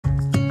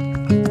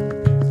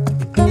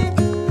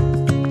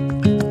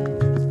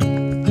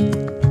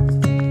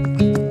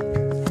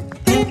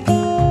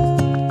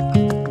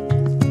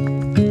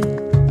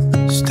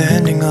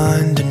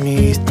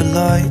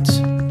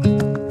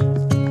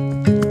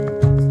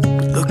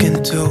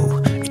into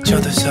each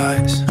other's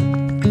eyes.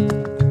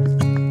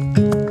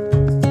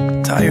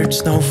 Tired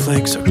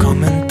snowflakes are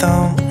coming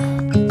down,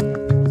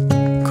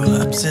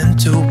 collapse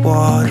into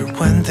water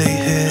when they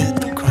hit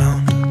the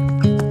ground.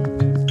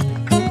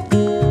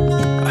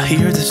 I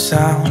hear the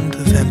sound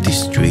of empty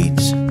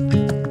streets, and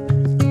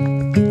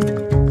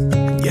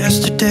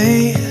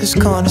yesterday has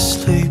gone to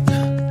sleep.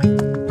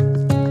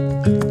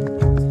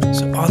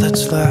 So all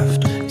that's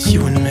left is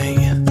you and me.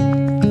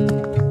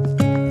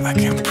 I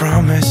can't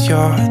promise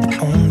you're the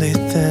only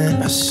thing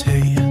I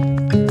see.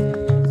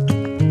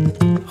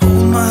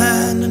 Hold my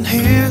hand and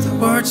hear the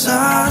words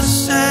I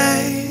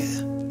say.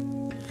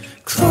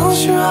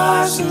 Close your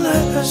eyes and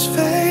let us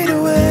fade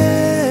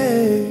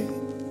away.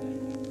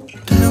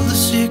 Build a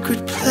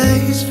secret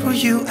place for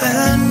you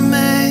and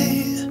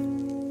me,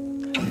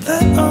 and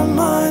let our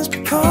minds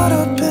be caught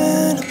up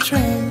in a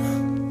dream.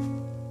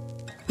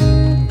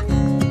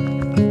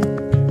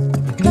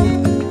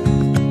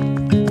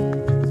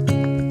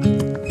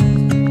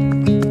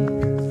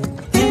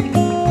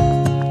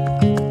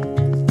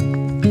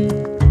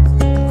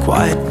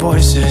 Quiet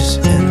voices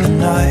in the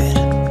night,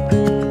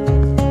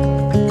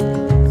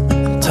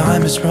 and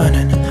time is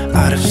running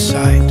out of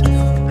sight.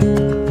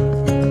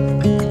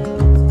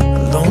 A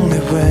lonely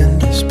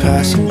wind is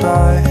passing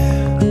by,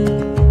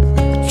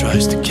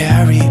 tries to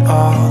carry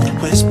all the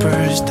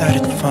whispers that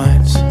it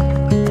finds.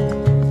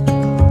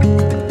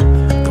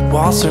 The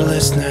walls are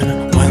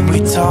listening when we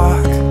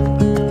talk,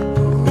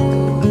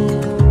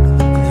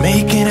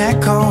 making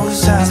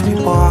echoes as we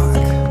walk.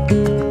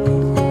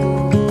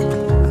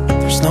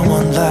 There's no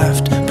one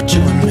left but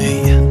you and me.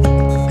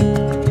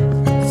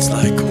 It's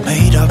like a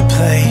made-up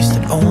place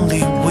that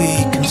only we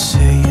can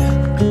see.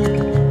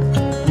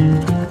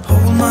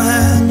 Hold my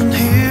hand and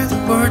hear the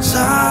words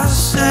I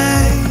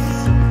say.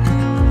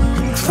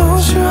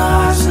 Close your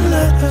eyes and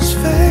let us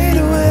fade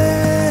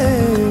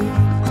away.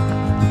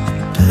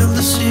 Build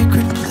a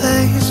secret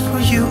place for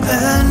you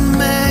and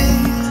me.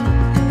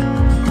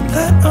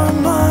 Let our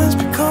minds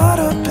be caught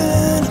up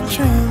in a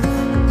dream.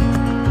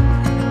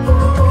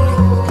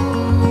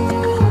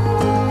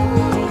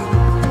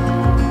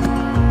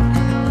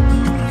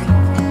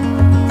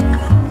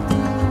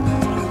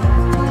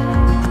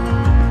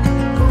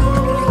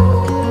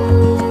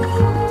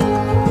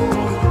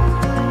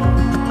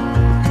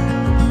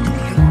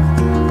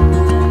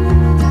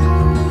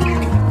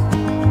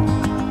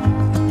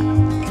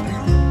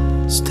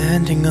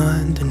 Standing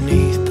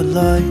underneath the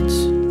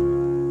lights,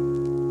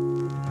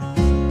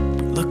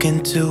 look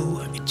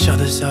into each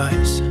other's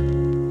eyes.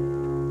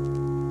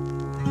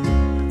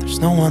 There's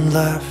no one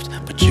left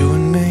but you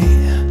and me.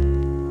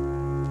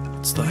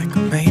 It's like a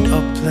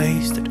made-up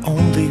place that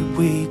only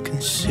we can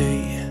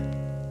see.